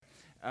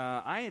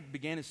I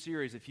began a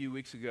series a few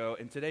weeks ago,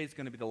 and today is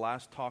going to be the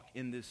last talk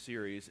in this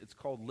series. It's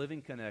called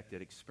Living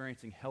Connected,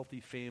 Experiencing Healthy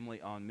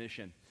Family on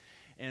Mission.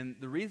 And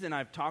the reason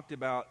I've talked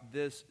about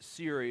this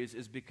series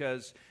is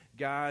because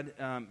God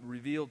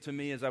revealed to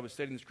me as I was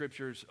studying the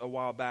scriptures a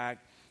while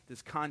back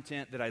this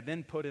content that I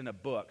then put in a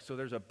book. So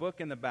there's a book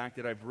in the back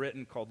that I've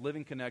written called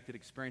Living Connected,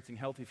 Experiencing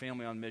Healthy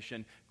Family on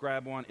Mission.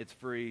 Grab one. It's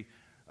free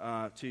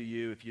to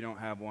you. If you don't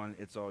have one,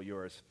 it's all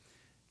yours.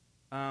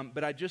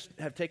 But I just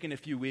have taken a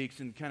few weeks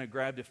and kind of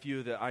grabbed a few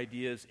of the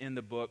ideas in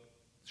the book,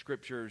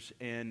 scriptures,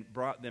 and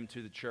brought them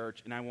to the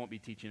church. And I won't be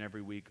teaching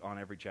every week on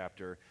every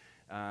chapter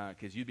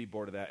because you'd be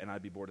bored of that and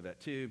I'd be bored of that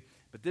too.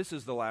 But this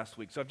is the last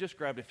week. So I've just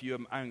grabbed a few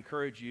of them. I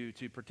encourage you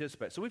to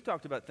participate. So we've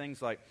talked about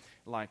things like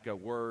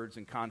words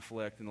and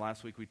conflict. And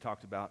last week we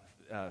talked about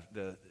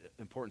the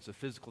importance of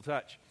physical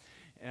touch,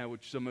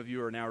 which some of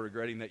you are now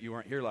regretting that you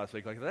weren't here last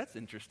week. Like, that's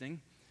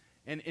interesting.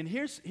 And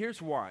here's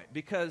why.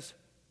 Because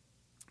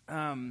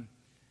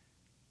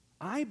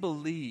I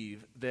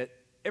believe that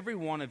every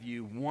one of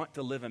you want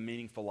to live a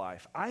meaningful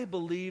life. I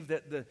believe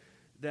that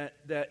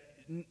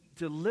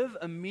to live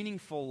a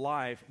meaningful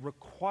life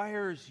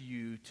requires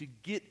you to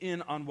get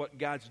in on what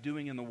God's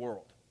doing in the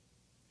world.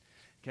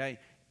 Okay?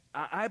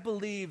 I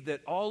believe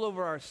that all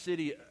over our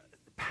city,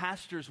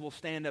 pastors will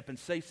stand up and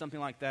say something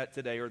like that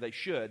today, or they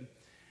should,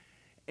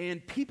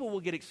 and people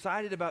will get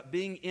excited about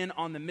being in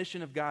on the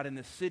mission of God in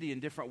this city in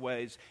different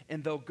ways,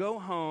 and they'll go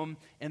home,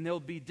 and there'll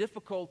be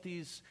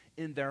difficulties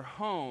in their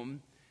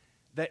home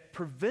that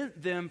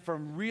prevent them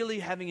from really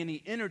having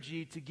any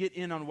energy to get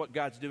in on what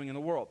God's doing in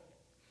the world.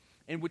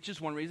 And which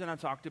is one reason I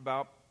talked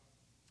about,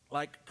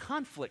 like,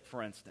 conflict,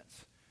 for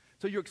instance.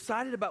 So you're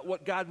excited about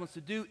what God wants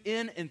to do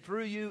in and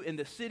through you in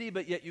the city,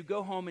 but yet you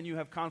go home and you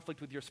have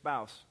conflict with your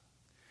spouse.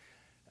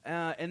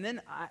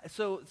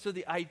 So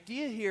the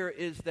idea here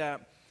is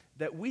that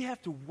we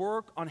have to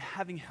work on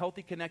having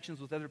healthy connections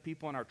with other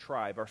people in our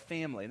tribe, our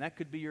family. And that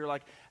could be your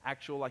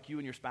you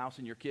and your spouse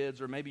and your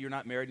kids, or maybe you're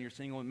not married and you're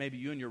single, and maybe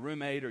you and your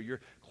roommate or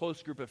your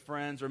close group of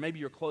friends, or maybe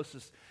your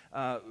closest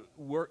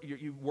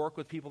you work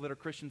with people that are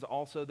Christians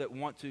also that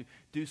want to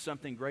do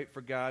something great for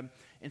God.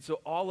 And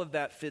so all of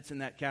that fits in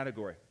that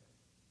category.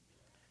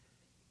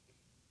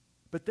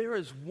 But there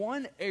is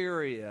one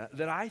area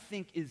that I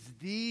think is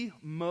the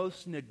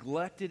most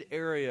neglected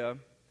area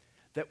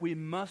that we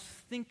must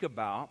think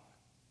about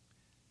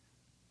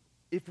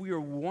if we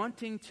are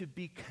wanting to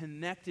be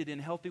connected in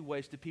healthy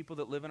ways to people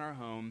that live in our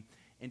home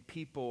and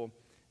people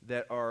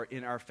that are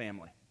in our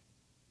family.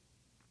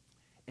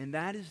 And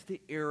that is the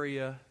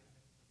area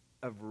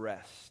of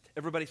rest.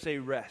 Everybody say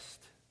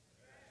rest.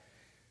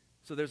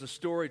 So there's a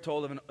story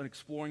told of an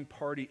exploring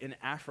party in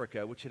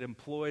Africa which had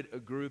employed a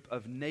group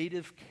of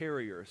native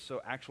carriers,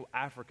 so actual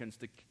Africans,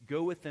 to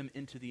go with them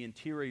into the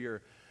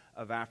interior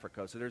of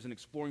Africa. So there's an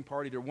exploring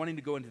party. They're wanting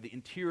to go into the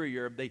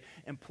interior. They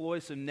employ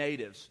some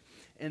natives.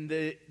 And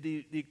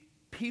the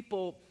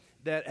people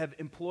that have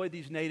employed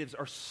these natives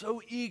are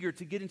so eager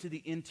to get into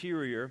the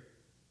interior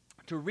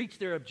to reach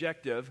their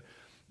objective,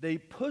 they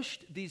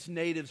pushed these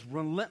natives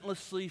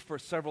relentlessly for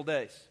several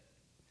days.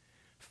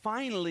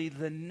 Finally,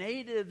 the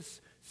natives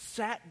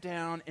sat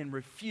down and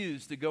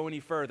refused to go any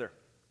further.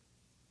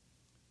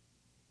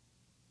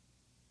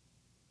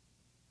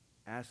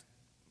 Asked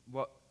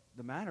what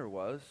the matter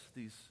was,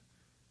 these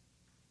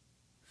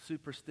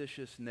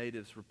superstitious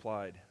natives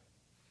replied,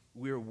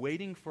 "We're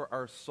waiting for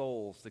our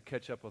souls to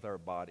catch up with our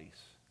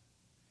bodies."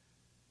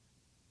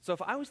 So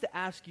if I was to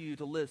ask you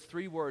to list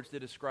 3 words to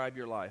describe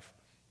your life,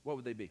 what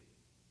would they be?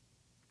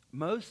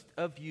 Most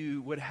of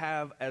you would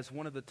have as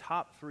one of the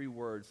top 3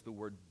 words the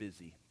word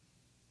busy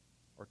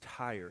or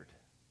tired.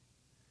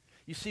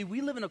 You see,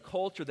 we live in a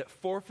culture that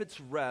forfeits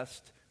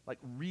rest, like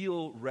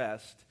real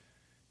rest,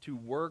 to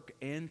work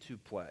and to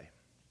play.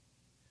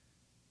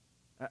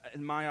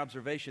 In my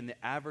observation,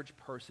 the average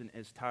person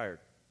is tired.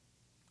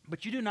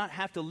 But you do not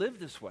have to live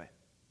this way.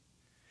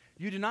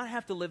 You do not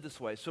have to live this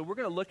way. So we're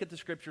going to look at the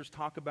scriptures,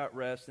 talk about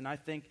rest, and I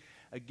think,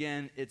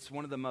 again, it's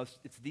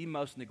the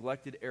most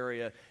neglected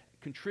area,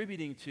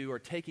 contributing to or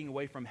taking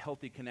away from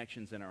healthy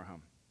connections in our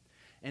home.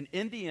 And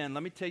in the end,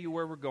 let me tell you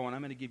where we're going.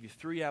 I'm going to give you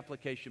 3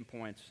 application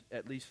points,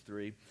 at least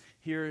 3.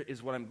 Here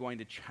is what I'm going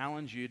to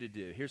challenge you to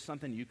do. Here's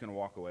something you can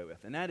walk away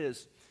with, and that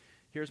is,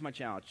 here's my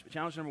challenge.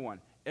 Challenge number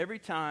 1. Every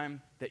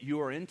time that you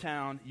are in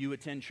town, you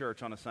attend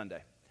church on a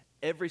Sunday.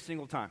 Every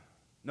single time.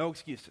 No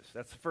excuses.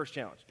 That's the first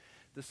challenge.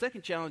 The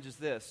second challenge is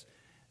this,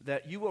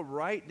 that you will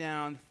write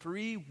down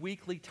 3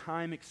 weekly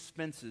time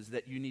expenses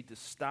that you need to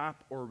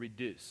stop or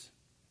reduce.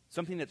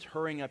 Something that's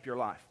hurrying up your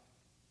life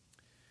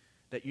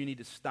that you need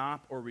to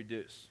stop or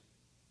reduce.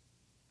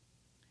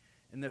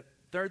 And the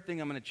third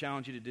thing I'm going to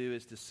challenge you to do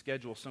is to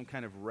schedule some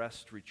kind of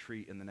rest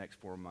retreat in the next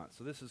 4 months.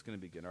 So this is going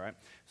to be good, all right?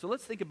 So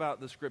let's think about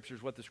the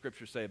scriptures, what the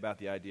scriptures say about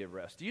the idea of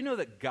rest. Do you know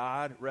that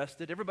God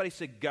rested? Everybody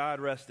say God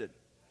rested.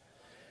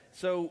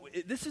 So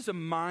this is a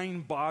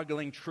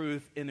mind-boggling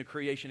truth in the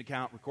creation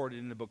account recorded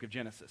in the book of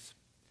Genesis.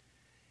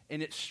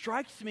 And it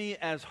strikes me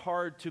as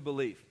hard to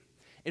believe.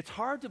 It's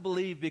hard to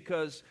believe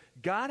because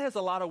God has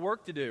a lot of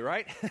work to do,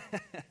 right?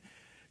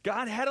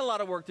 God had a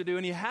lot of work to do,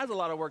 and he has a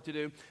lot of work to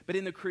do. But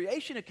in the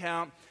creation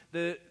account,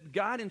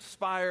 God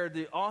inspired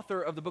the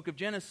author of the book of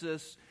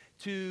Genesis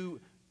to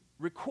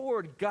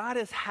record God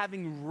as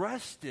having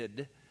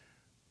rested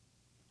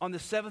on the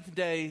seventh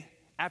day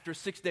after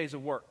 6 days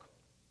of work.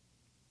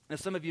 Now,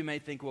 some of you may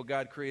think, well,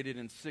 God created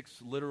in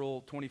 6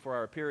 literal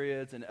 24-hour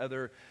periods and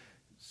other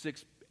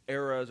 6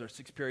 eras or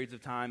 6 periods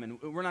of time,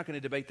 and we're not going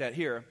to debate that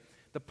here.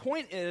 The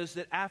point is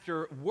that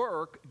after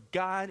work,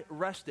 God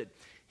rested.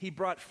 He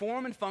brought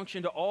form and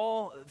function to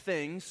all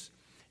things,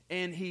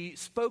 and he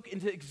spoke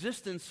into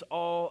existence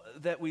all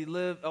that we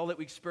live, all that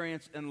we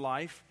experience in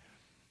life.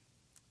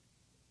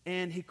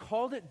 And he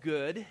called it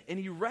good, and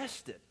he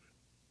rested.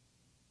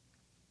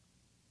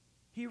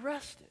 He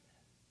rested.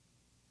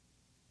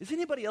 Is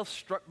anybody else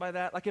struck by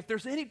that? Like, if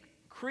there's any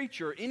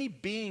creature, any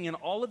being in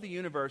all of the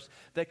universe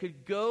that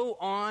could go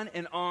on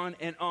and on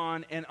and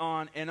on and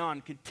on and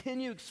on,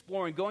 continue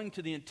exploring, going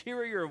to the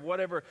interior of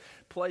whatever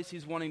place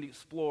he's wanting to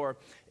explore,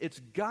 it's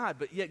God.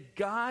 But yet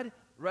God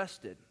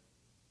rested.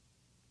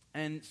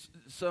 And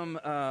some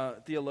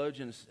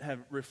theologians have,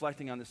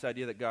 reflecting on this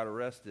idea that God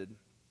rested,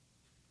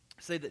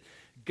 say that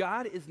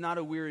God is not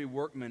a weary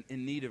workman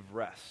in need of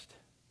rest.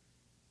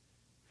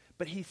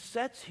 But he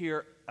sets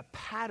here a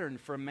pattern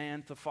for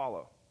man to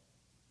follow.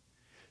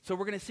 So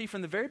we're going to see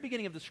from the very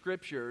beginning of the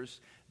scriptures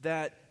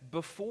that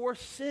before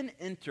sin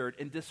entered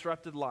and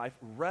disrupted life,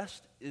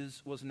 rest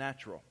was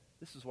natural.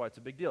 This is why it's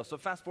a big deal. So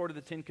fast forward to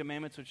the 10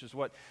 Commandments, which is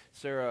what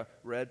Sarah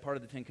read, part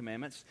of the 10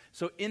 Commandments.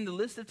 So in the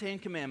list of 10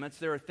 Commandments,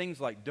 there are things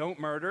like don't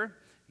murder.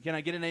 Can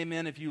I get an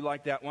amen if you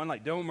like that one?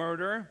 Like don't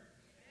murder,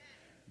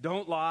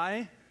 don't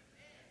lie,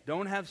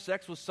 don't have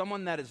sex with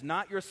someone that is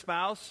not your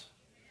spouse.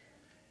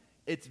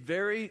 It's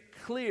very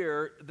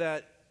clear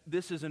that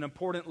this is an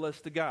important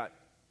list to God.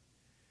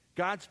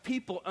 God's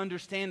people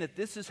understand that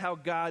this is how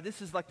God,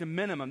 this is like the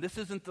minimum. This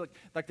isn't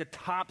like the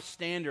top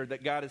standard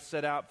that God has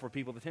set out for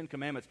people, the 10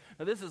 Commandments.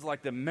 No, this is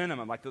like the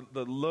minimum, like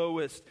the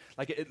lowest,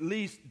 like at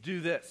least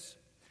do this.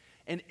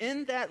 And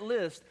in that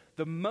list,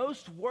 the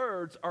most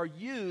words are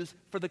used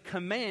for the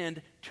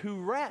command to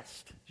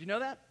rest. Did you know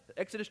that?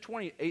 Exodus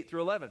 20, 8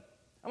 through 11.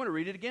 I want to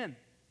read it again.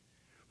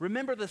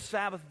 Remember the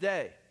Sabbath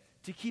day,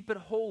 to keep it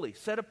holy,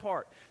 set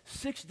apart.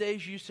 6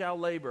 days you shall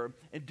labor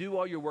and do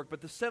all your work, but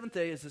the seventh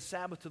day is the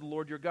Sabbath to the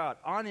Lord your God.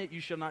 On it you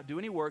shall not do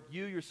any work,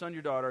 you, your son,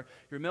 your daughter,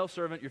 your male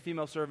servant, your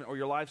female servant, or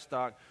your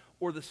livestock,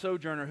 or the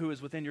sojourner who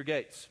is within your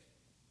gates.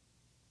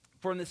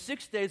 For in the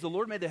 6 days the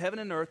Lord made the heaven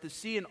and earth, the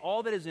sea and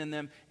all that is in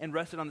them, and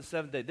rested on the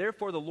seventh day.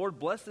 Therefore the Lord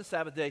blessed the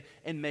Sabbath day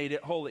and made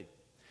it holy.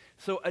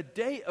 So a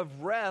day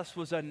of rest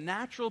was a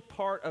natural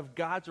part of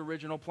God's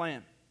original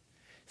plan.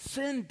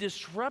 Sin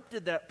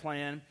disrupted that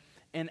plan,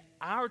 and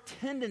our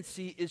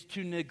tendency is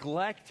to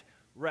neglect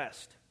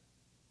rest.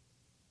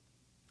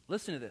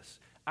 Listen to this.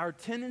 Our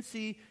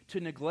tendency to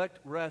neglect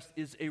rest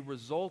is a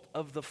result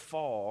of the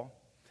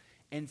fall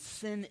and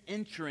sin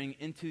entering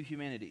into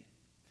humanity.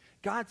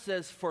 God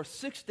says, for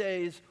 6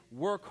 days,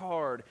 work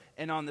hard,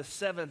 and on the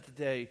seventh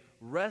day,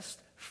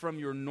 rest from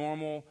your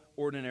normal,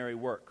 ordinary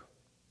work.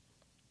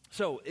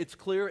 So it's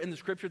clear in the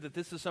scripture that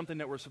this is something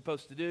that we're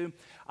supposed to do.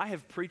 I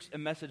have preached a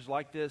message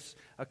like this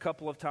a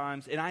couple of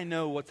times, and I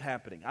know what's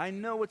happening. I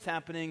know what's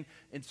happening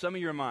in some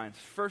of your minds.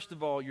 First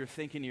of all, you're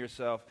thinking to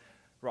yourself,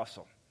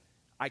 Russell,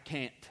 I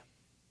can't.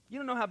 You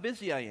don't know how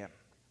busy I am,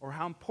 or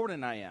how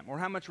important I am, or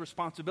how much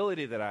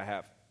responsibility that I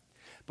have.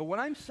 But what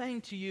I'm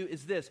saying to you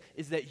is this,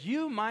 is that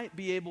you might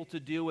be able to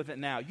deal with it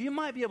now. You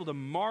might be able to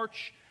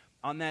march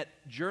on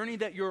that journey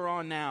that you're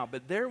on now,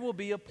 but there will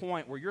be a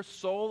point where your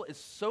soul is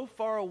so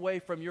far away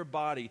from your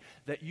body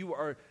that you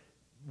are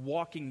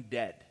walking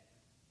dead.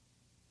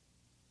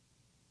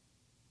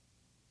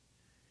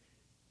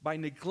 By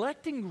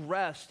neglecting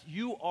rest,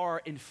 you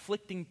are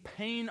inflicting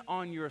pain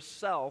on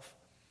yourself,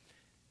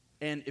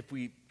 and if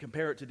we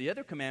compare it to the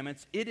other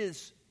commandments, it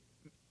is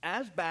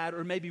as bad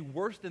or maybe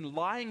worse than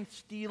lying,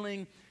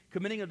 stealing,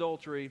 committing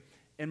adultery,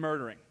 and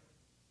murdering,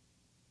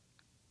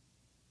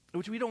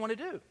 which we don't want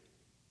to do.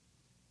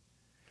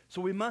 So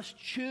we must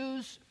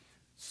choose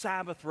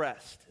Sabbath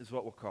rest, is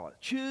what we'll call it.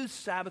 Choose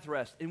Sabbath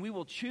rest. And we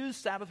will choose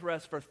Sabbath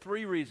rest for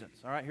 3 reasons.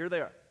 All right, here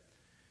they are.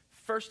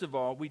 First of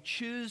all, we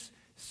choose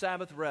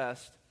Sabbath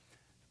rest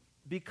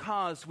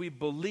because we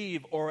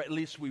believe, or at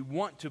least we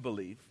want to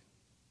believe.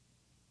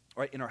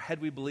 Right, in our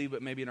head we believe,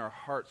 but maybe in our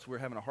hearts we're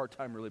having a hard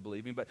time really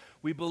believing. But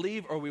we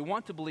believe, or we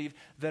want to believe,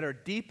 that our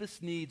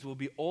deepest needs will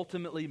be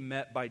ultimately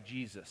met by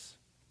Jesus.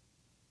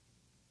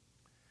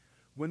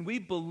 When we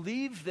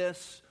believe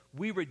this,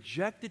 we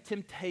reject the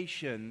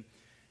temptation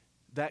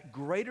that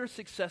greater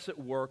success at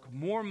work,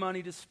 more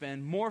money to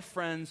spend, more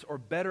friends, or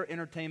better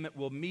entertainment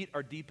will meet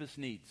our deepest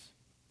needs.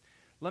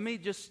 Let me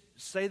just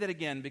say that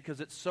again because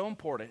it's so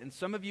important. And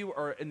some of you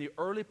are in the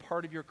early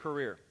part of your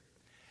career,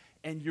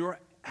 and you're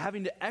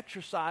having to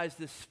exercise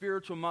this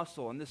spiritual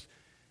muscle, and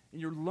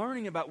you're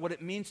learning about what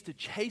it means to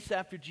chase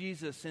after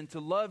Jesus and to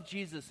love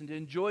Jesus and to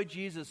enjoy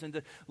Jesus and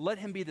to let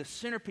him be the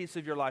centerpiece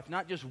of your life,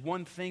 not just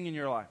one thing in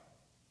your life.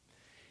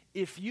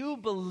 If you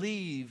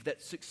believe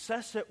that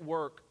success at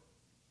work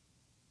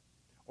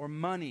or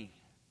money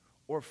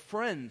or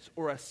friends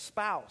or a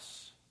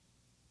spouse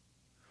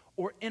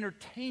or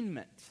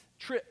entertainment,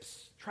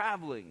 trips,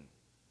 traveling,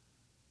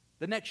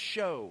 the next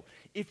show,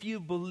 if you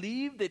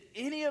believe that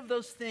any of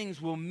those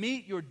things will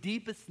meet your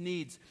deepest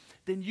needs,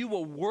 then you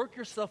will work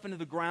yourself into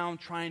the ground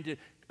trying to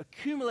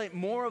accumulate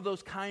more of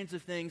those kinds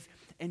of things,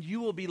 and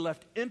you will be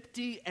left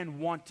empty and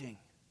wanting.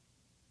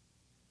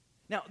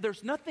 Now,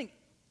 there's nothing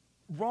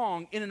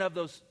wrong in and of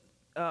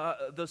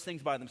those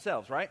things by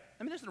themselves, right?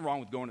 I mean, there's nothing wrong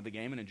with going to the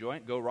game and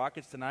enjoying it. Go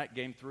Rockets tonight,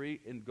 Game 3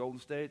 in Golden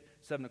State,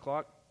 7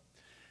 o'clock.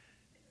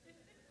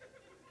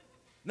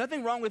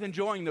 Nothing wrong with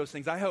enjoying those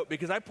things, I hope,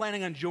 because I'm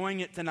planning on enjoying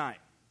it tonight.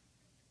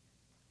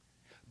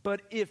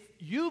 But if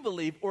you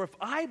believe, or if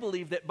I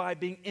believe that by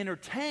being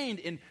entertained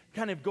and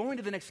kind of going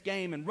to the next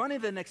game and running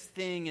to the next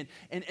thing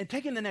and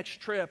taking the next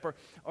trip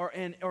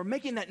or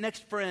making that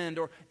next friend,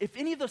 or if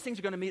any of those things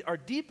are going to meet our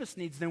deepest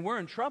needs, then we're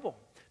in trouble.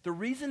 The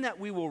reason that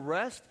we will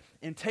rest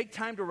and take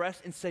time to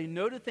rest and say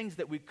no to things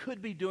that we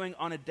could be doing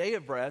on a day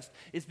of rest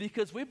is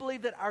because we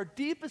believe that our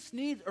deepest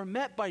needs are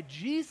met by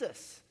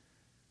Jesus.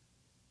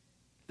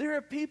 There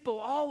are people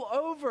all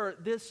over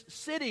this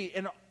city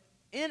and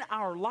in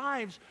our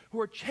lives who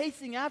are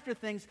chasing after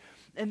things,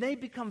 and they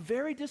become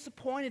very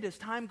disappointed as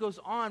time goes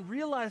on,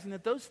 realizing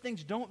that those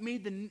things don't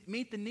meet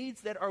the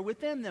needs that are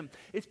within them.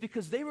 It's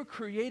because they were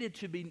created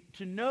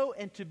to know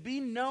and to be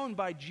known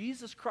by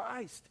Jesus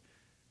Christ.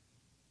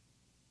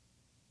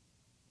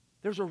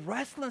 There's a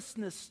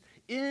restlessness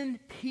in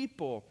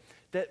people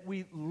that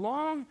we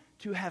long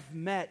to have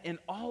met, and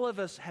all of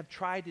us have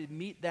tried to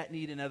meet that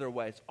need in other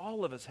ways.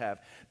 All of us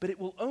have. But it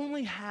will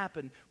only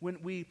happen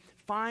when we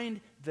find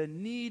the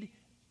need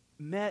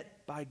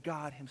met by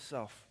God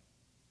himself.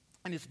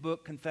 In his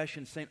book,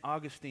 Confessions, St.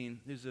 Augustine,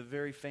 who's a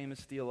very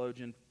famous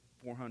theologian,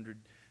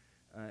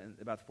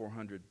 about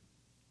 400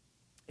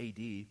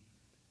 A.D.,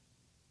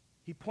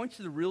 he points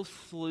to the real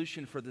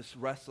solution for this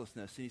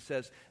restlessness. And he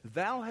says,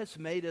 "Thou hast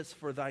made us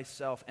for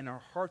thyself, and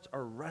our hearts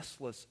are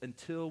restless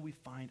until we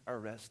find our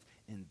rest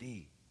in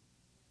thee."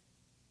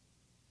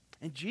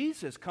 And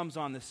Jesus comes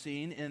on the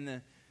scene in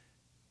the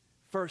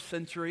first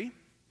century,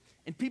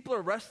 and people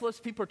are restless.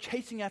 People are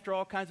chasing after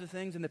all kinds of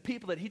things, and the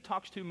people that he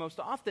talks to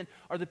most often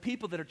are the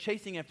people that are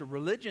chasing after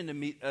religion to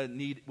meet a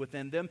need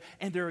within them,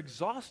 and they're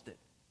exhausted.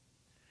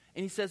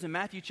 And he says in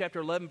Matthew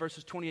chapter 11,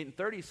 verses 28 and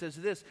 30, he says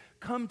this,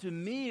 "Come to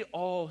me,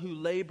 all who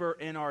labor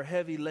and are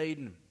heavy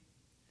laden."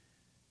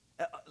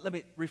 Let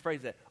me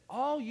rephrase that.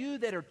 All you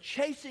that are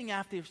chasing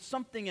after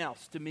something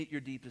else to meet your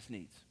deepest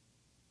needs.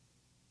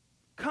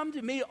 Come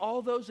to me,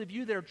 all those of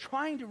you that are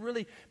trying to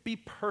really be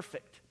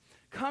perfect.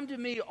 Come to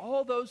me,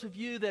 all those of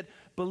you that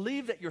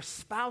believe that your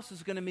spouse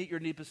is going to meet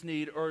your deepest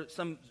need, or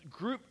some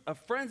group of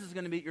friends is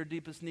going to meet your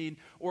deepest need,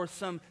 or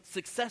some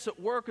success at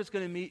work is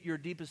going to meet your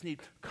deepest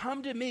need.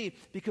 Come to me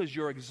because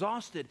you're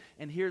exhausted.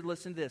 And here,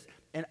 listen to this.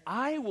 "And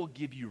I will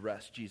give you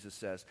rest," Jesus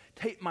says.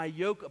 "Take my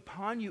yoke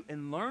upon you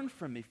and learn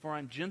from me, for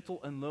I'm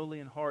gentle and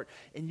lowly in heart,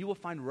 and you will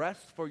find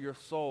rest for your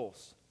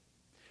souls.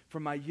 For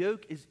my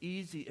yoke is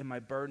easy and my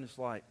burden is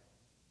light."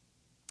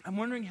 I'm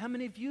wondering how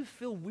many of you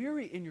feel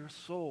weary in your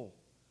soul.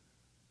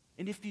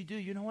 And if you do,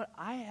 you know what?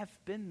 I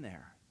have been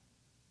there.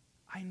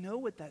 I know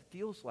what that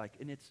feels like,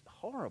 and it's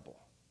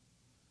horrible.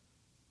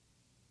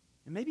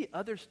 And maybe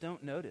others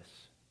don't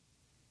notice.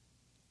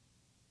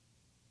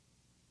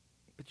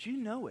 But you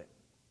know it.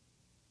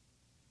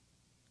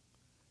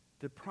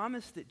 The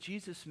promise that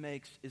Jesus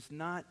makes is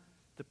not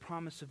the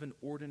promise of an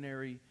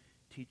ordinary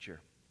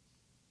teacher.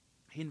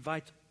 He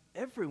invites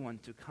everyone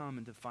to come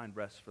and to find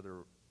rest for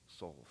their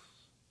souls.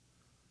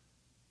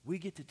 We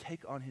get to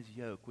take on his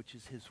yoke, which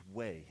is his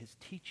way, his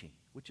teaching,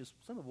 which is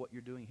some of what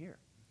you're doing here.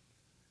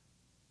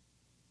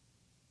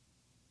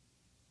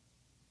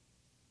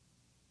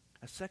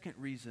 A second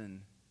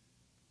reason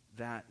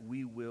that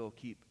we will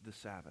keep the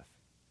Sabbath,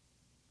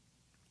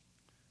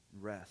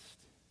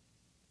 rest,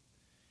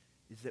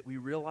 is that we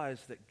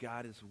realize that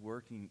God is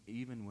working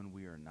even when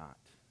we are not.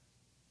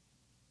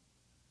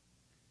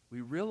 We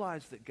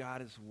realize that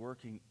God is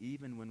working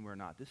even when we're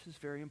not. This is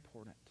very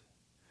important.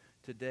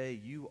 Today,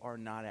 you are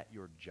not at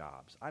your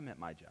jobs. I'm at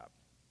my job.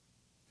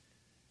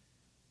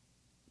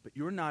 But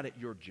you're not at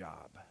your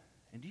job.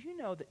 And do you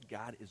know that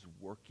God is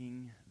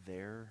working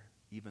there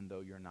even though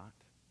you're not?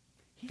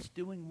 He's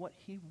doing what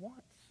he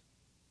wants.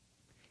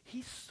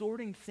 He's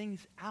sorting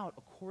things out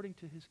according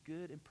to his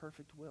good and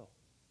perfect will.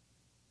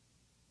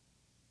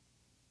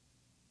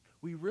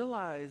 We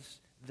realize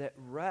that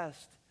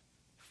rest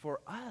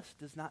for us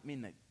does not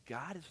mean that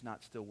God is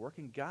not still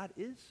working. God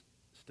is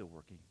still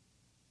working.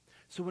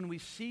 So when we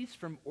cease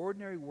from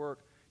ordinary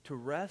work to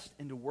rest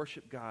and to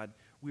worship God,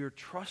 we are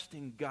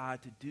trusting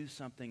God to do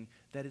something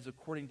that is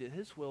according to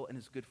his will and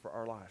is good for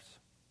our lives.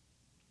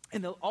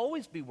 And there'll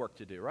always be work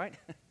to do, right?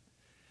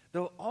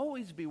 There'll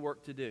always be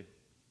work to do.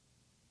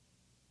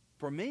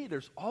 For me,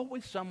 there's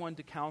always someone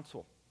to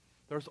counsel.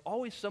 There's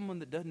always someone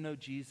that doesn't know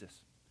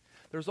Jesus.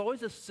 There's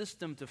always a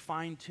system to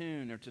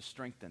fine-tune or to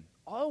strengthen.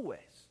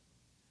 Always.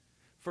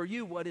 For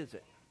you, what is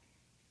it?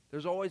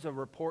 There's always a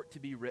report to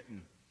be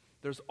written.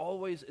 There's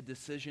always a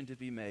decision to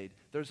be made.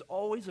 There's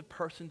always a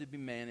person to be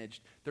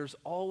managed. There's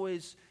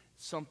always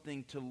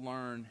something to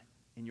learn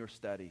in your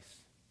studies.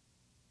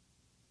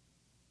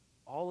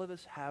 All of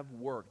us have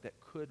work that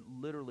could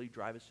literally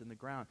drive us in the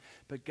ground.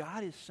 But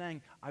God is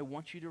saying, I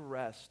want you to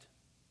rest.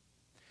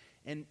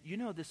 And you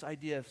know this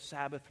idea of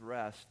Sabbath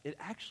rest, it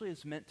actually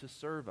is meant to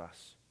serve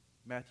us.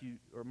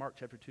 Mark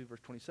chapter 2, verse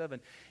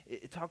 27,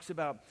 it talks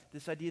about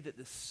this idea that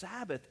the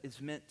Sabbath is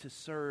meant to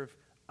serve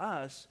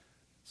us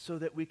so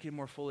that we can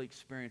more fully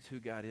experience who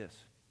God is.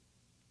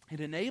 It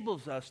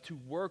enables us to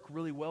work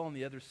really well on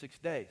the other 6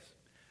 days.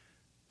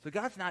 So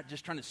God's not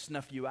just trying to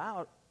snuff you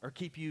out or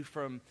keep you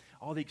from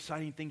all the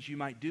exciting things you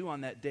might do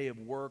on that day of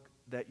work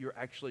that you're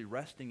actually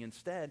resting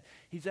instead.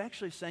 He's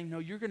actually saying, no,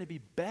 you're going to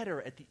be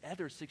better at the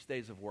other 6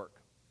 days of work.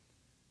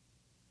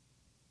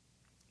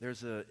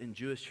 In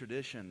Jewish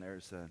tradition,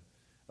 there's a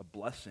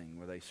blessing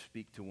where they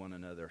speak to one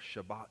another,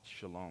 Shabbat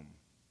Shalom.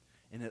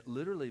 And it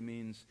literally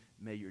means,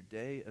 may your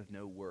day of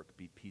no work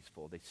be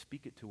peaceful. They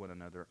speak it to one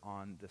another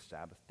on the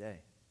Sabbath day.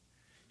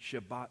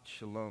 Shabbat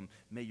Shalom,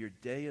 may your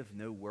day of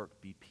no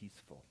work be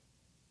peaceful.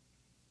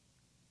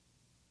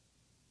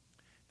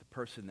 The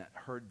person that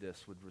heard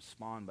this would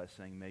respond by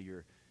saying, may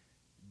your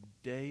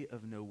day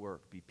of no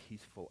work be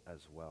peaceful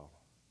as well.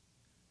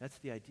 That's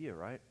the idea,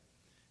 right?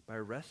 By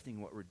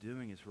resting, what we're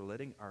doing is we're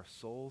letting our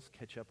souls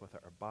catch up with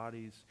our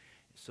bodies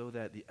so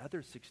that the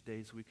other 6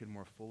 days we can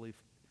more fully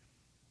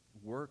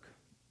work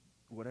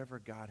whatever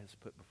God has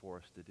put before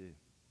us to do.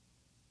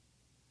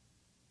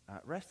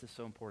 Rest is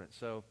so important.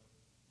 So,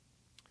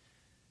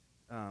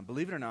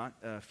 believe it or not,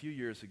 a few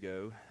years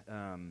ago,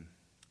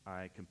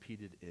 I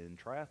competed in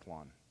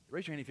triathlon.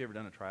 Raise your hand if you've ever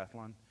done a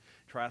triathlon.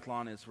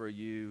 Triathlon is where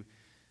you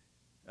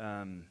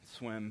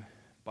swim,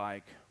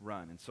 bike,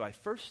 run. And so I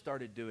first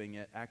started doing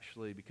it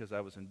actually because I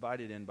was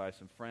invited in by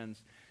some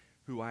friends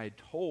who I had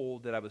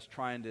told that I was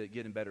trying to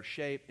get in better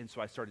shape, and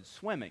so I started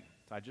swimming.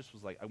 So I just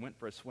was like, I went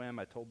for a swim,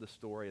 I told this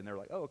story, and they were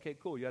like, oh, okay,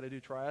 cool, you got to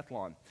do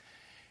triathlon,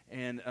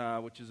 and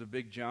which is a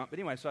big jump. But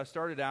anyway, so I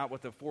started out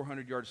with a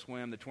 400-yard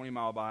swim, the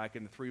 20-mile bike,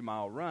 and the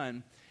 3-mile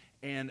run,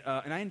 and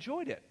I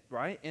enjoyed it,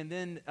 right? And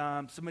then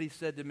somebody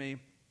said to me,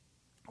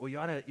 well, you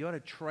ought to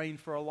train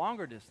for a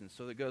longer distance.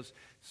 So it goes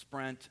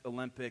sprint,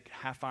 Olympic,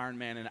 half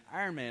Ironman, and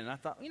Ironman. And I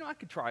thought, I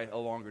could try a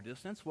longer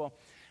distance. Well,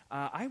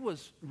 I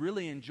was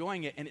really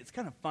enjoying it, and it's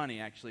kind of funny,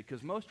 actually,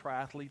 because most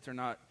triathletes are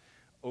not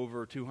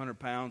over 200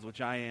 pounds, which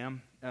I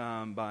am,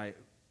 by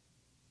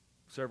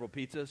several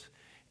pizzas.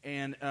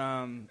 And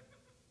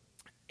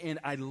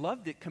I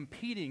loved it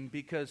competing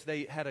because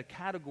they had a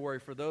category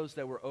for those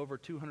that were over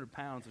 200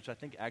 pounds, which I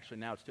think actually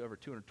now it's over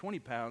 220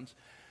 pounds,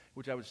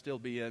 which I would still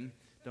be in.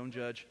 Don't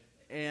judge.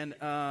 And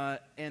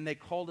they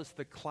called us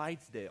the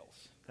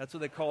Clydesdales. That's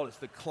what they called us,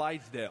 the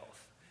Clydesdales.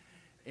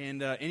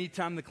 And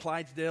anytime the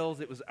Clydesdales,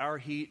 it was our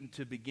heat, and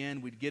to begin,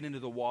 we'd get into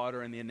the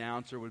water, and the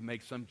announcer would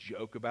make some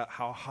joke about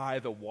how high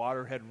the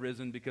water had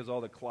risen because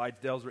all the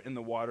Clydesdales were in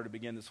the water to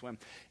begin to swim.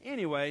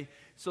 Anyway,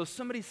 so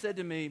somebody said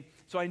to me,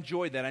 so I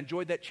enjoyed that. I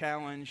enjoyed that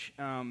challenge.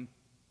 So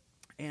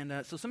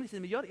somebody said to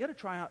me, you ought to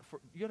try out,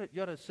 you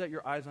ought to set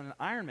your eyes on an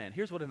Ironman.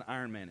 Here's what an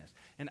Ironman is.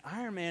 An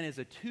Ironman is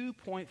a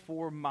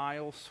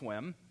 2.4-mile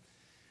swim,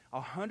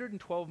 a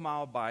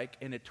 112-mile bike,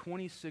 and a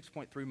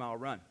 26.3-mile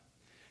run.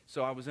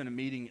 So I was in a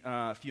meeting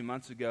a few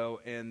months ago,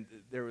 and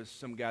there was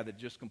some guy that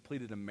just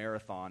completed a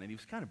marathon, and he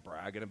was kind of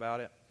bragging about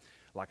it,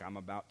 like I'm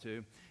about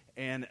to.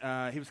 And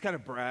he was kind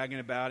of bragging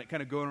about it,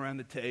 kind of going around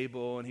the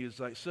table, and he was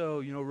like, so,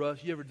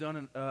 Russ, you ever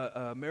done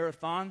a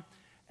marathon?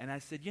 And I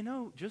said,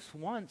 just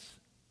once.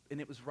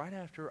 And it was right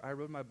after I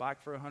rode my bike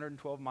for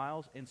 112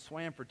 miles and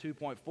swam for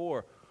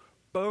 2.4.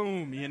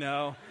 Boom,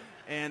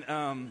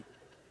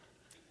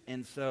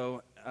 And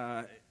so,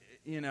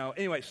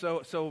 anyway,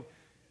 so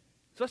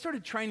I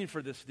started training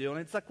for this deal, and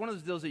it's like one of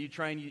those deals that you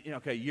train,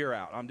 okay, year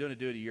out. I'm doing it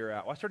a year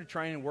out. Well, I started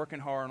training, working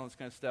hard, and all this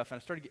kind of stuff,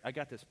 and I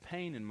got this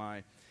pain in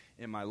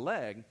my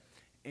leg,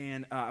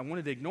 and I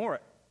wanted to ignore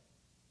it.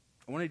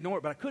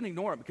 But I couldn't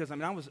ignore it because,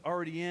 I was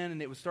already in,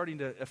 and it was starting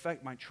to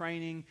affect my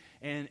training,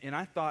 and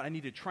I thought I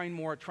needed to train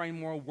more,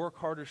 work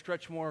harder,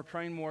 stretch more,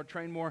 train more,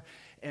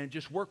 and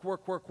just work,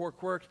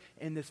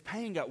 and this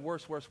pain got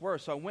worse.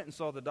 So I went and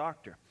saw the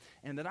doctor,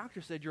 and the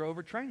doctor said, you're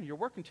overtraining, you're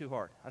working too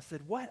hard. I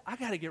said, what? I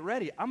got to get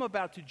ready. I'm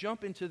about to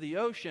jump into the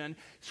ocean,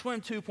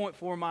 swim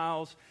 2.4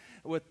 miles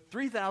with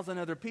 3,000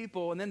 other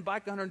people, and then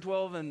bike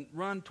 112 and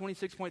run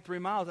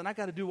 26.3 miles, and I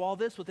got to do all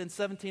this within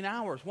 17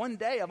 hours. One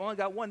day, I've only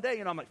got one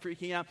day, I'm like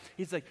freaking out.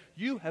 He's like,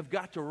 you have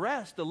got to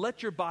rest to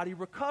let your body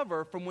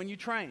recover from when you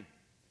train.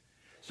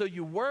 So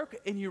you work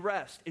and you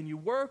rest, and you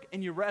work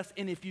and you rest,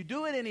 and if you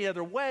do it any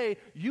other way,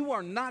 you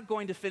are not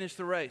going to finish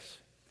the race.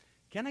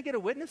 Can I get a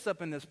witness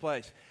up in this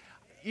place?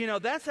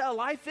 That's how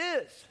life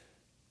is.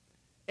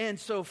 And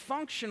so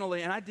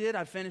functionally, and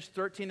I finished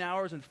 13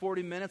 hours and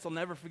 40 minutes. I'll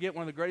never forget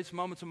one of the greatest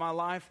moments of my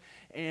life.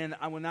 And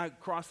when I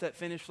crossed that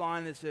finish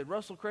line, it said,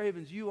 Russell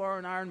Cravens, you are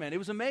an Ironman. It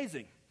was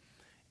amazing.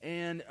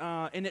 And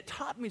it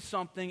taught me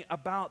something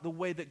about the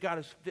way that God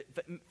has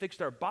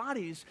fixed our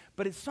bodies,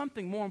 but it's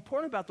something more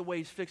important about the way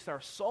He's fixed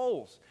our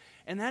souls.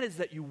 And that is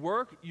that you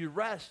work, you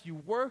rest, you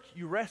work,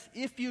 you rest.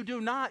 If you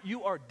do not,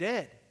 you are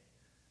dead.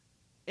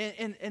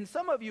 And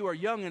some of you are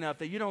young enough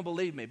that you don't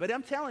believe me. But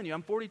I'm telling you,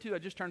 I'm 42. I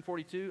just turned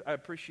 42. I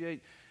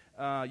appreciate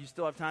you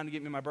still have time to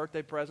get me my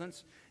birthday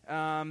presents.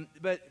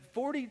 But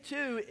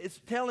 42 is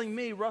telling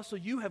me, Russell,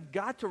 you have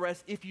got to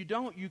rest. If you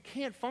don't, you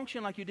can't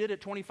function like you did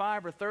at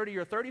 25 or 30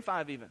 or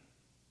 35 even.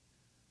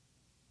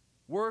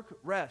 Work,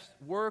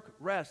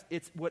 rest.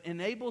 It's what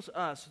enables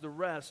us, the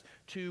rest,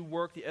 to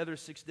work the other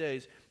 6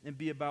 days and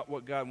be about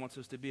what God wants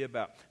us to be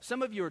about.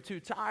 Some of you are too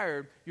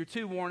tired, you're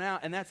too worn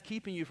out, and that's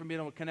keeping you from being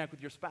able to connect with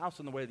your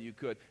spouse in the way that you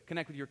could,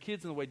 connect with your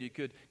kids in the way that you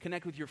could,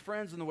 connect with your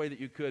friends in the way that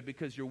you could,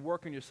 because you're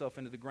working yourself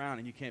into the ground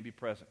and you can't be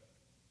present.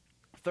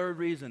 Third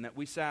reason that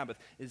we Sabbath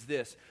is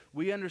this.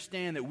 We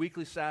understand that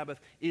weekly Sabbath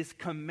is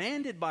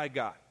commanded by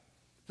God.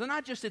 So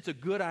not just it's a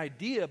good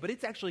idea, but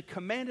it's actually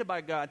commanded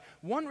by God.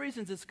 One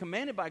reason it's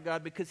commanded by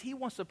God because he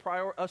wants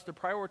us to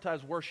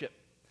prioritize worship,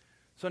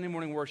 Sunday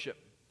morning worship.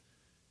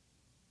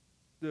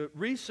 The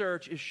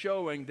research is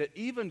showing that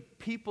even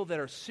people that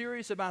are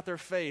serious about their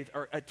faith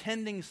are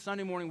attending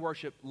Sunday morning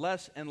worship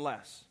less and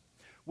less.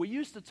 We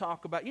used to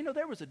talk about,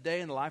 there was a day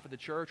in the life of the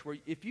church where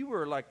if you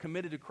were like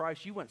committed to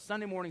Christ, you went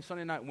Sunday morning,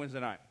 Sunday night, Wednesday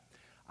night.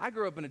 I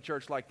grew up in a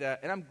church like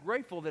that, and I'm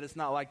grateful that it's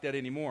not like that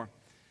anymore,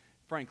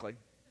 frankly.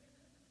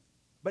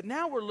 But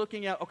now we're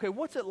looking at, okay,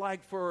 what's it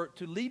like to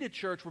lead a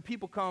church where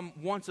people come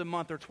once a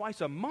month or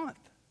twice a month?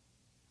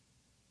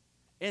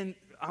 And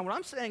what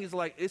I'm saying is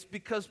it's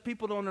because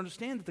people don't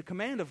understand that the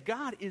command of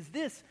God is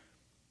this.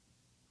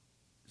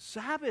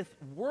 Sabbath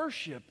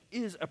worship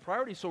is a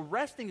priority. So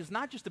resting is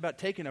not just about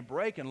taking a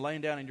break and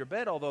laying down in your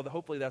bed, although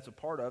hopefully that's a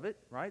part of it,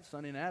 right?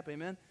 Sunday nap,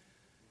 amen?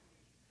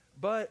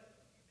 But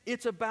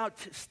it's about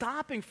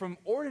stopping from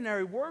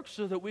ordinary work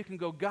so that we can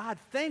go, God,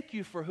 thank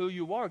you for who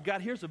you are.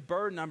 God, here's a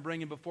burden I'm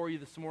bringing before you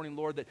this morning,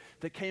 Lord,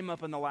 that came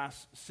up in the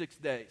last 6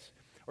 days.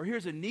 Or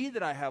here's a need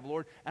that I have,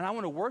 Lord, and I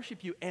want to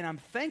worship you, and I'm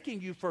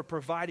thanking you for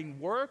providing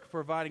work,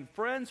 providing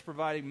friends,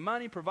 providing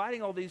money,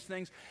 providing all these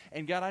things.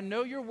 And God, I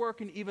know you're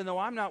working even though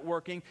I'm not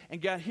working. And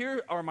God,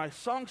 here are my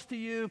songs to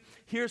you.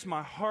 Here's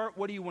my heart.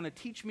 What do you want to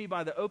teach me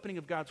by the opening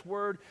of God's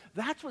word?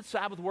 That's what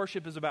Sabbath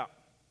worship is about.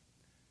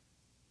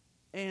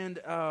 And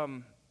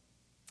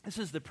this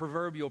is the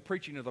proverbial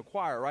preaching to the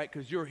choir, right?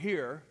 Because you're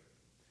here.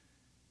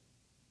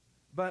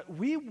 But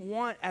we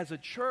want, as a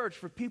church,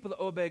 for people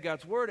to obey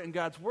God's word. And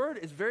God's word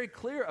is very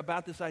clear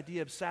about this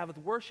idea of Sabbath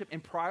worship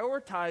and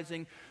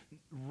prioritizing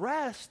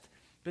rest,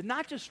 but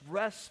not just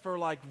rest for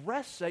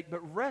rest's sake,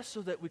 but rest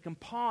so that we can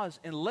pause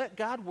and let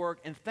God work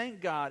and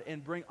thank God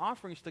and bring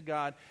offerings to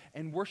God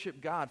and worship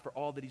God for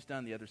all that he's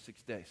done the other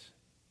 6 days.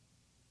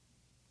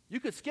 You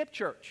could skip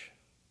church,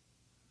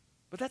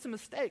 but that's a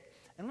mistake.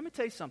 And let me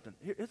tell you something.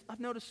 I've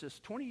noticed this,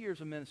 20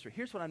 years of ministry.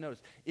 Here's what I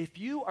noticed. If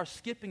you are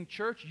skipping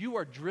church, you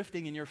are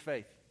drifting in your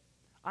faith.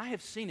 I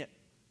have seen it.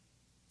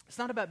 It's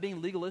not about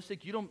being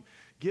legalistic. You don't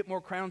get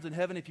more crowns in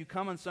heaven if you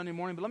come on Sunday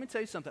morning. But let me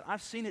tell you something.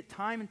 I've seen it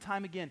time and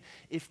time again.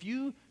 If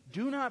you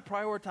do not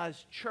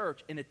prioritize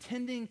church and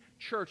attending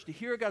church to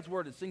hear God's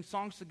word and sing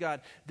songs to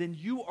God, then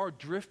you are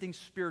drifting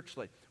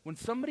spiritually. When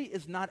somebody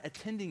is not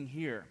attending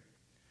here,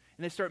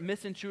 and they start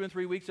missing 2 and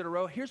 3 weeks in a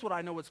row, here's what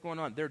I know what's going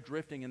on. They're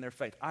drifting in their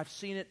faith. I've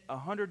seen it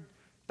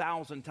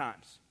 100,000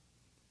 times.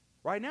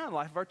 Right now in the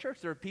life of our church,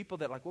 there are people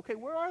that okay,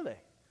 where are they?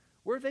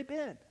 Where have they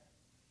been?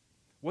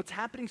 What's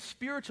happening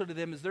spiritually to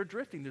them is they're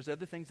drifting. There's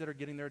other things that are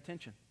getting their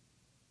attention.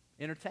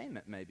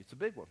 Entertainment, maybe. It's a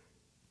big one.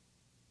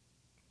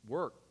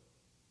 Work.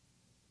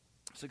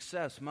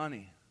 Success,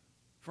 money,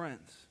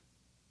 friends.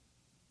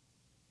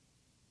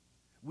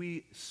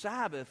 We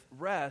Sabbath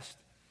rest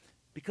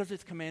because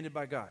it's commanded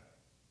by God.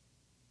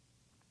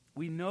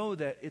 We know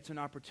that it's an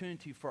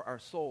opportunity for our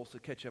souls to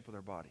catch up with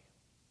our body.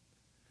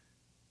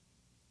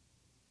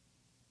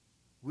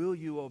 Will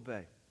you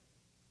obey?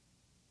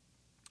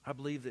 I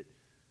believe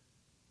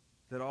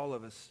that all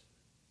of us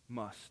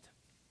must.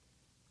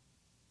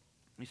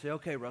 You say,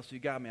 okay, Russell, you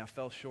got me. I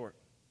fell short.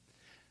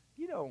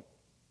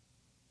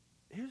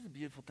 Here's the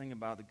beautiful thing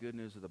about the good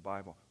news of the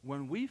Bible.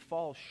 When we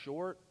fall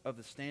short of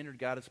the standard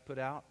God has put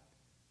out,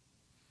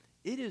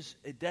 it is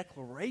a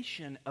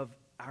declaration of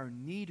our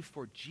need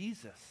for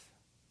Jesus.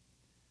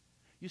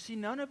 You see,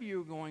 none of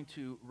you are going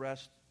to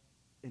rest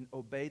and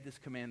obey this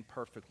command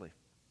perfectly.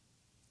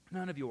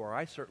 None of you are.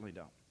 I certainly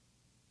don't.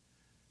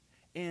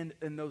 And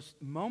in those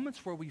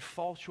moments where we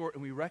fall short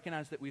and we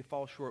recognize that we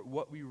fall short,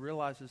 what we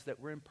realize is that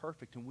we're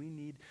imperfect and we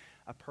need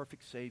a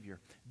perfect Savior.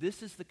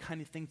 This is the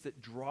kind of things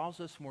that draws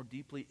us more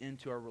deeply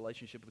into our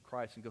relationship with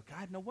Christ and go,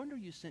 God, no wonder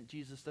you sent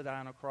Jesus to die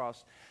on a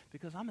cross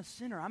because I'm a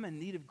sinner. I'm in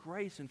need of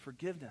grace and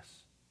forgiveness.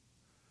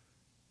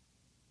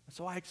 And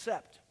so I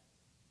accept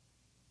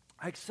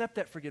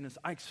that forgiveness.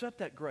 I accept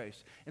that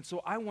grace. And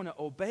so I want to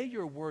obey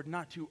your word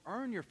not to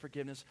earn your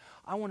forgiveness.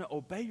 I want to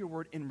obey your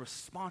word in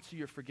response to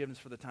your forgiveness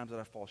for the times that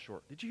I fall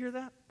short. Did you hear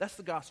that? That's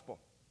the gospel.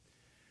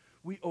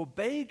 We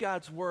obey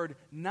God's word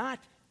not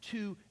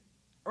to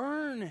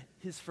earn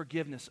his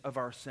forgiveness of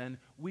our sin.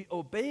 We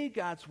obey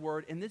God's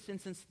word, in this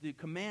instance, the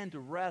command to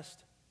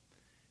rest,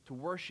 to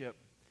worship,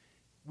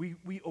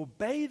 we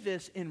obey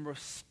this in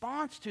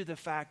response to the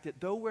fact that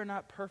though we're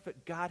not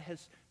perfect, God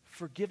has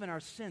forgiven our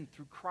sin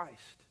through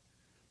Christ.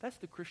 That's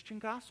the Christian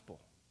gospel.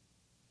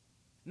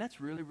 And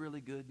that's really,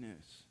 really good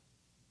news.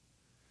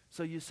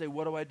 So you say,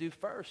 what do I do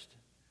first?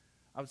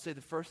 I would say the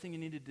first thing you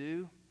need to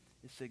do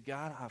is say,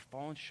 God, I've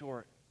fallen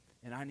short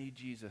and I need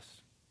Jesus.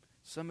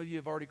 Some of you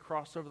have already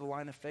crossed over the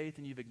line of faith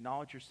and you've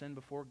acknowledged your sin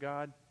before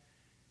God.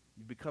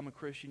 You've become a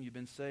Christian, you've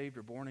been saved,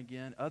 you're born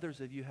again. Others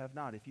of you have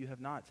not. If you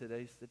have not,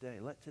 today's the day.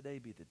 Let today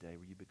be the day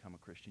where you become a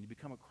Christian. You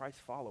become a Christ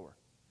follower.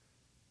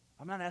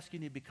 I'm not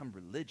asking you to become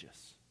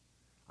religious.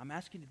 I'm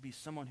asking you to be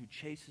someone who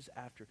chases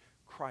after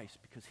Christ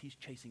because he's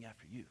chasing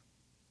after you.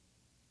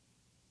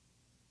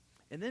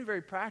 And then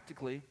very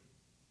practically,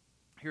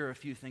 here are a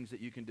few things that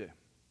you can do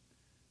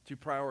to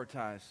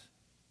prioritize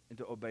and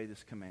to obey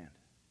this command.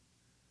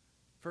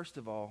 First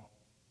of all,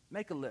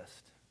 make a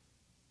list.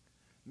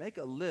 Make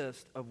a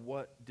list of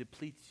what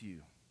depletes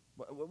you.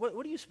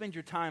 What do you spend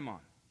your time on?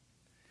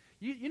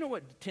 You know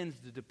what tends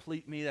to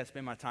deplete me that I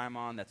spend my time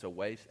on that's a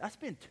waste? I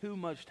spend too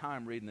much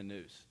time reading the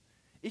news.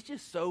 It's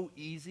just so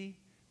easy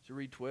to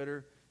read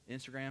Twitter,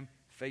 Instagram,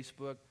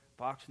 Facebook,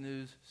 Fox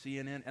News,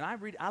 CNN, and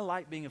I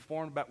like being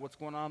informed about what's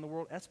going on in the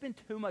world. I spend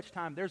too much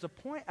time. There's a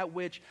point at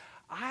which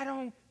I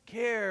don't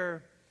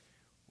care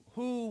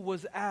who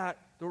was at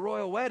the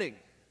royal wedding.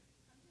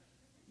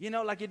 You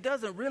know, like it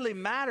doesn't really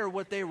matter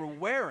what they were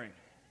wearing.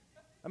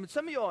 I mean,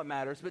 some of you all it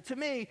matters, but to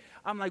me,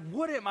 I'm like,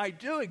 what am I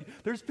doing?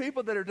 There's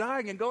people that are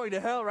dying and going to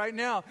hell right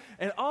now,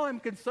 and all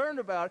I'm concerned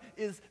about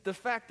is the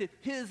fact that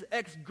his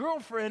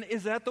ex-girlfriend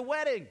is at the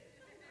wedding.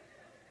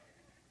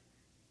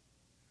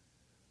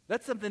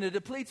 That's something that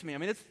depletes me. I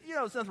mean, it's, you know,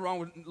 there's nothing wrong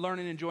with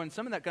learning and enjoying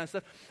some of that kind of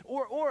stuff.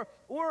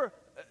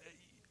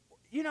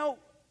 You know,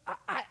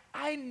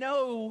 I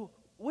know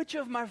which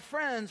of my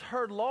friends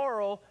heard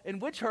Laurel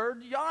and which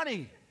heard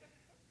Yanni.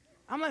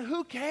 I'm like,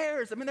 who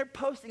cares? I mean, they're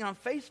posting on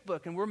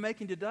Facebook, and we're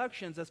making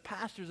deductions as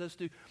pastors as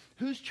to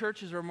whose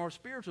churches are more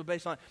spiritual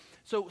based on it.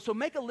 So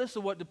make a list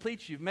of what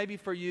depletes you. Maybe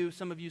for you,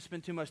 some of you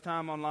spend too much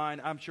time online.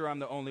 I'm sure I'm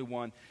the only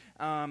one.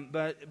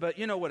 But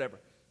you know, whatever.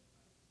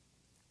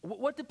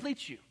 What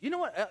depletes you? You know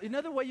what?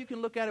 Another way you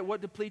can look at it,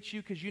 what depletes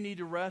you because you need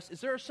to rest, is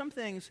there are some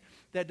things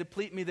that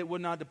deplete me that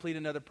would not deplete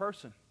another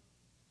person.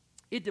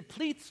 It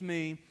depletes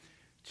me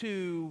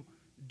to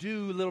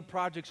do little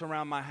projects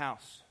around my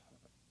house.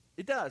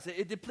 It does.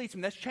 It depletes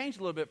me. That's changed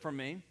a little bit for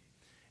me.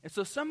 And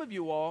so some of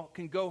you all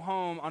can go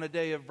home on a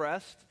day of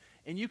rest,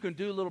 and you can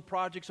do little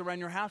projects around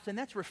your house, and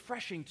that's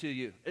refreshing to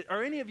you.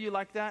 Are any of you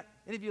like that?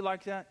 Any of you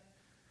like that?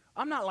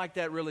 I'm not like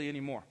that really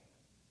anymore.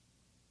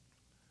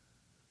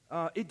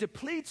 It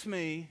depletes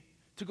me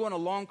to go on a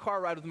long car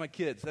ride with my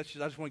kids. I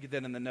just want to get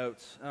that in the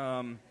notes.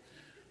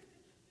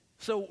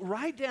 So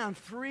write down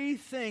 3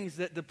 things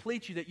that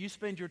deplete you that you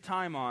spend your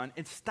time on,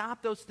 and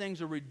stop those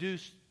things or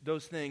reduce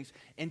those things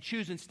and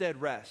choose instead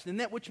rest. And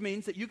that which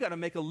means that you got to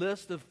make a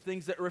list of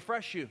things that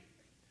refresh you.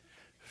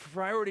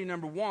 Priority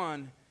number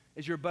 1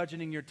 as you're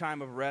budgeting your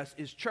time of rest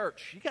is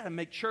church. You got to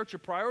make church a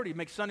priority.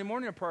 Make Sunday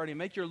morning a priority.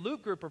 Make your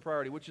Luke group a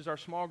priority, which is our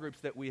small groups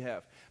that we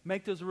have.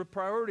 Make those a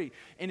priority.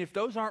 And if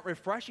those aren't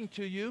refreshing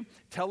to you,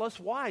 tell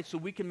us why so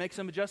we can make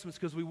some adjustments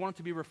because we want it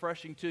to be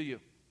refreshing to you.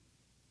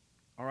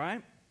 All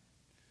right?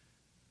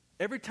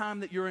 Every time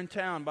that you're in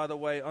town, by the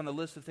way, on the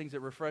list of things that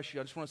refresh you,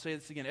 I just want to say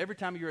this again. Every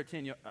time you're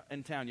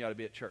in town, you ought to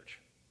be at church.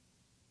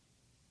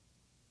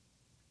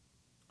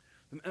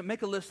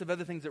 Make a list of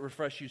other things that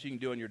refresh you so you can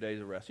do on your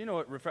days of rest. You know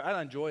what?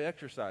 I enjoy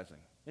exercising.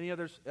 Any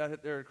others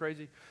out there are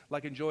crazy?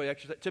 Like enjoy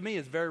exercise. To me,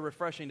 it's very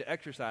refreshing to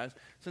exercise.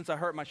 Since I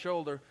hurt my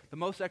shoulder, the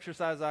most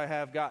exercise I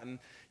have gotten,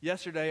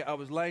 yesterday I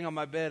was laying on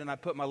my bed and I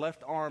put my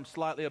left arm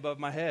slightly above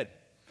my head.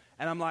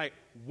 And I'm like,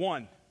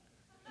 1,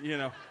 you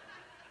know.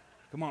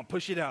 Come on,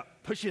 push it out,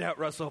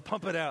 Russell,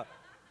 pump it out.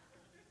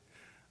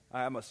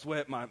 I have my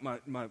sweatband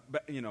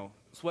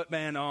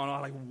on.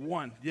 I'm like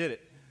 1, did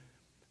it.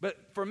 But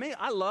for me,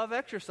 I love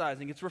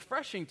exercising. It's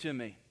refreshing to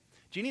me.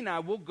 Jeannie and I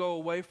will go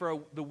away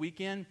for the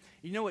weekend.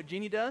 You know what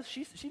Jeannie does?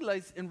 She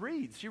lays and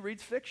reads. She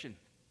reads fiction.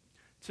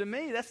 To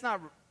me, that's not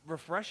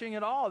refreshing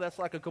at all. That's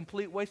like a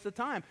complete waste of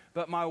time.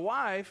 But my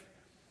wife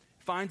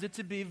finds it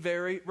to be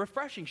very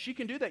refreshing. She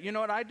can do that. You know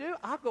what I do?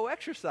 I'll go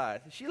exercise.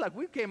 She's like,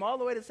 we came all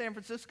the way to San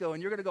Francisco,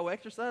 and you're going to go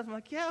exercise? I'm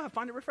like, yeah, I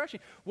find it refreshing.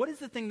 What is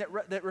the thing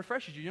that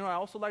refreshes you? You know what I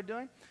also like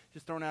doing?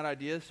 Just throwing out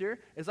ideas here,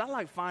 is I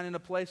like finding a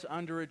place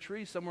under a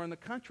tree somewhere in the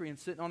country and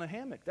sitting on a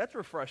hammock. That's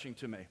refreshing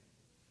to me.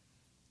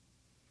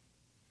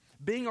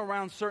 Being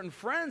around certain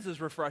friends is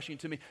refreshing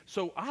to me.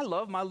 So I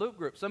love my Luke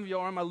group. Some of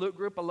y'all are in my Luke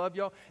group. I love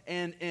y'all.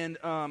 And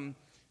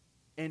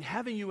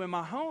having you in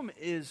my home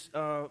is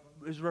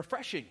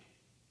refreshing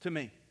to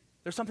me.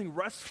 There's something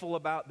restful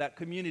about that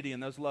community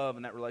and those love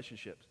and that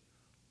relationships.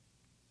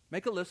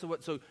 Make a list of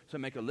what, so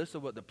make a list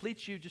of what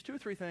depletes you, just 2 or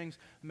 3 things.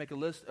 Make a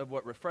list of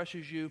what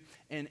refreshes you,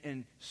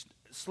 and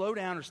slow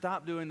down or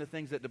stop doing the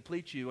things that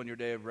deplete you on your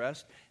day of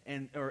rest,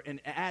 and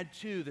add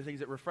to the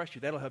things that refresh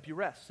you. That'll help you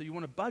rest. So you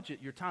want to budget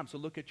your time. So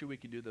look at your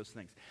week and do those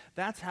things.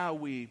 That's how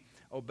we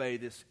obey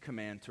this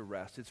command to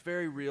rest. It's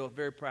very real,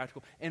 very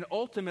practical. And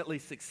ultimately,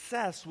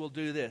 success will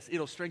do this.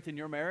 It'll strengthen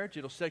your marriage.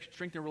 It'll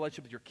strengthen your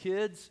relationship with your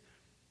kids.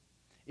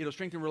 It'll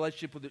strengthen your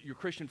relationship with your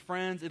Christian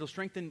friends. It'll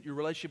strengthen your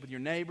relationship with your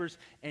neighbors.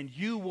 And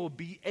you will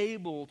be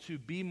able to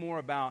be more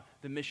about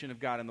the mission of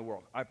God in the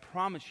world. I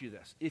promise you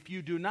this. If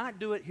you do not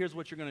do it, here's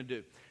what you're going to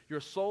do. Your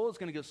soul is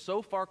going to get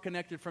so far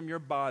connected from your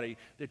body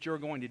that you're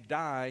going to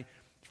die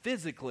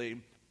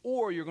physically,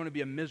 or you're going to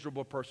be a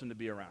miserable person to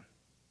be around.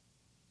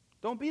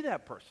 Don't be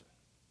that person.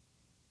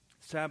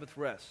 Sabbath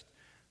rest.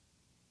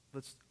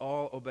 Let's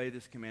all obey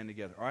this command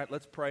together. All right,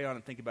 let's pray on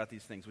and think about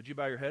these things. Would you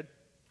bow your head?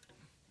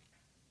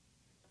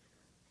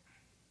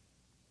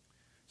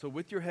 So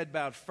with your head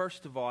bowed,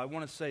 first of all, I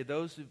want to say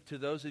to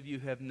those of you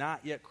who have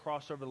not yet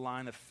crossed over the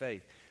line of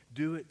faith,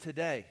 do it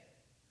today.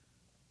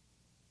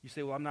 You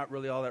say, well, I'm not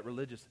really all that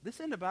religious. This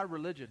isn't about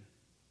religion.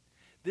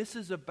 This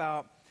is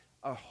about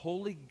a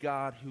holy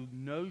God who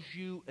knows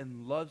you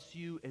and loves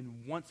you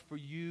and wants for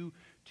you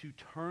to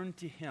turn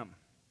to Him.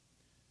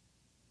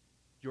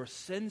 Your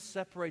sin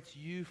separates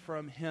you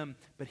from Him,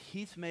 but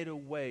He's made a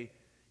way.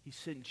 He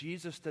sent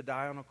Jesus to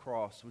die on a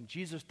cross. When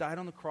Jesus died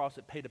on the cross,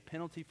 it paid a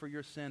penalty for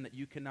your sin that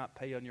you cannot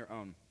pay on your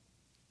own.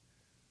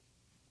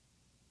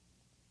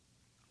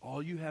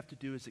 All you have to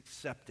do is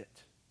accept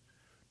it.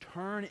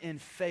 Turn in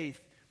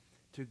faith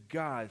to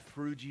God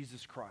through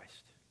Jesus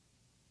Christ.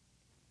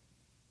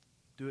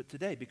 Do it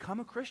today. Become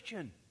a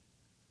Christian.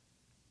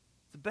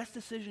 It's the best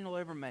decision you'll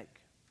ever make.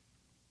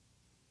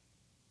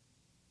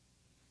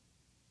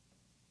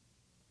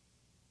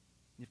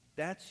 If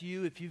that's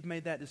you, if you've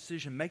made that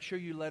decision, make sure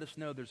you let us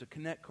know. There's a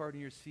Connect card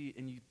in your seat,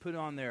 and you put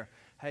on there,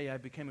 hey, I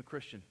became a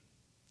Christian.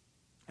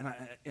 And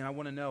I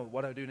want to know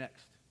what I do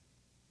next.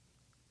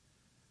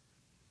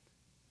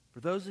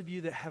 For those of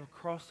you that have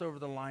crossed over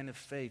the line of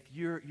faith,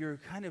 you're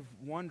kind of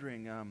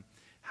wondering,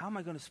 how am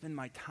I going to spend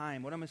my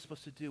time? What am I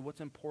supposed to do? What's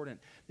important?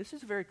 This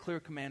is a very clear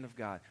command of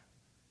God.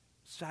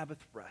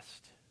 Sabbath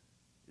rest.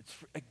 It's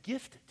a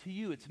gift to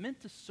you. It's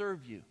meant to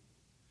serve you.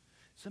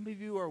 Some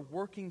of you are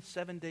working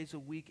 7 days a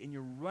week and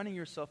you're running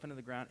yourself into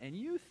the ground and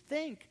you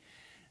think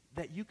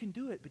that you can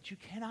do it, but you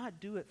cannot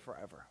do it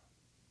forever.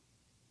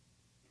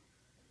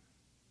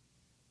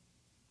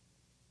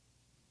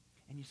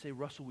 And you say,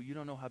 Russell, well, you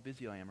don't know how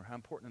busy I am or how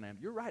important I am.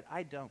 You're right,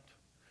 I don't.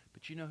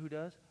 But you know who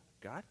does?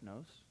 God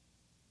knows.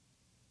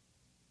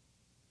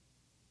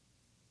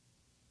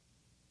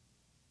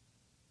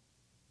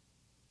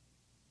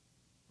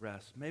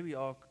 Rest. May we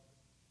all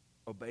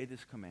obey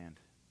this command.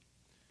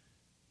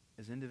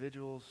 As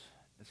individuals,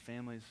 as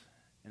families,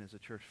 and as a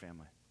church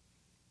family.